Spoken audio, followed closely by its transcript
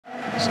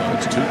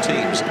It's two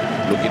teams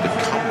looking to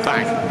come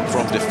back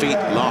from defeat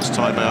last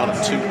time out,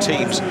 and two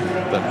teams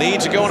that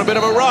need to go on a bit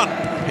of a run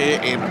here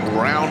in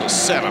round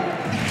 7.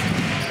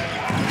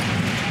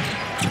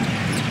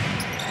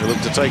 He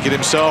looked to take it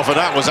himself, and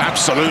that was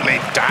absolutely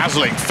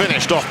dazzling.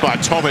 Finished off by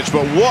Tomic,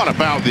 but what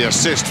about the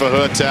assist for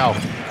Hurtel?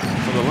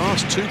 For the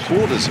last 2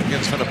 quarters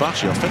against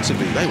Fenerbahce,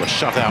 offensively, they were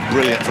shut out.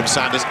 Brilliant from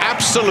Sanders,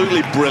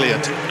 absolutely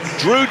brilliant.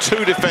 Drew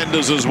 2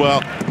 defenders as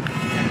well.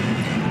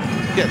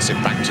 Gets it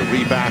back to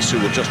Rebas, who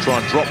will just try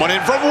and drop one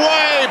in from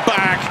way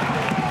back.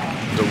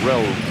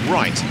 Darrell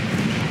Wright,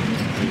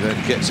 who then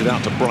gets it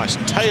out to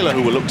Bryson Taylor,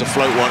 who will look to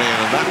float one in,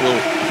 and that will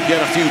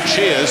get a few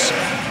cheers.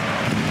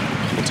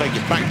 We'll take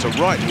it back to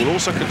Wright, who will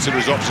also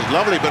consider his options.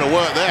 Lovely bit of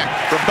work there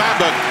from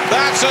Bamberg.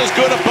 That's as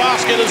good a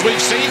basket as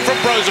we've seen from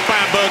Brose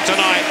Bamberg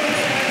tonight.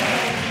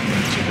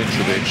 To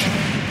Mitrovic,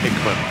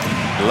 Hickman,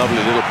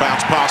 lovely little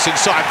bounce pass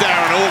inside there,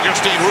 and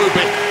Augustine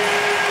Rubin.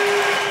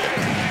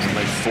 And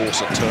they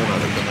force a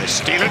turnover, but they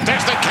steal it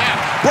best they can.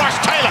 Bryce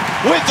Taylor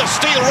with the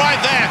steal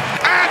right there,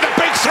 and a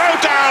big throw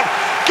down.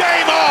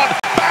 Game on.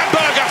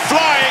 Bamberg are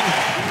flying.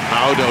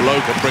 Odolo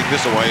can bring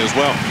this away as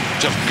well.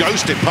 Just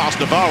ghosted past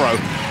Navarro,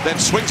 then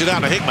swings it out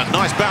to Hickman.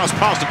 Nice bounce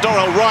pass to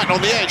Darrell Wright on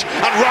the edge,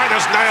 and Wright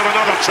has nailed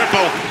another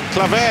triple.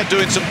 Claver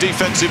doing some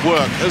defensive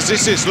work as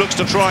this looks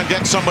to try and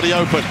get somebody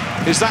open.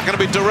 Is that going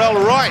to be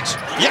Darrell Wright?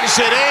 Yes,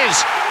 it is.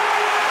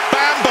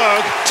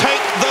 Bamberg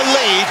take the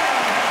lead.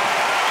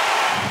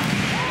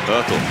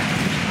 Hurtel.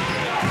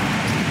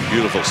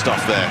 Beautiful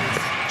stuff there.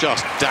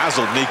 Just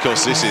dazzled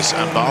Nikos Zisis,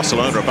 and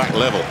Barcelona are back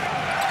level.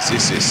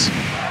 Zisis.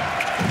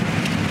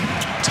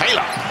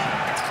 Taylor.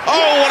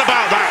 Oh, what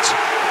about that?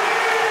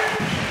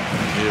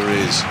 Here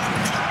is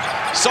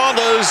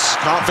Sanders.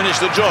 Can't finish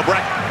the job.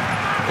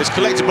 It's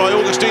collected by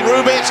Augustine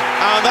Rubin,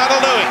 and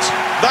that'll do it.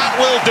 That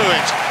will do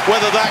it.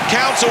 Whether that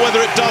counts or whether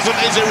it doesn't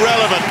is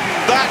irrelevant.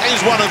 That is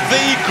one of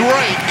the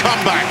great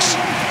comebacks.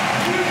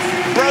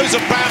 Brose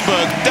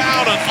Bamberg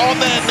down and on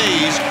their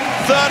knees.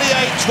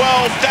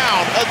 38-12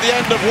 down at the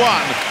end of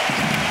one.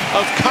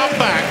 Have come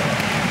back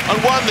and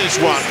won this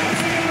one.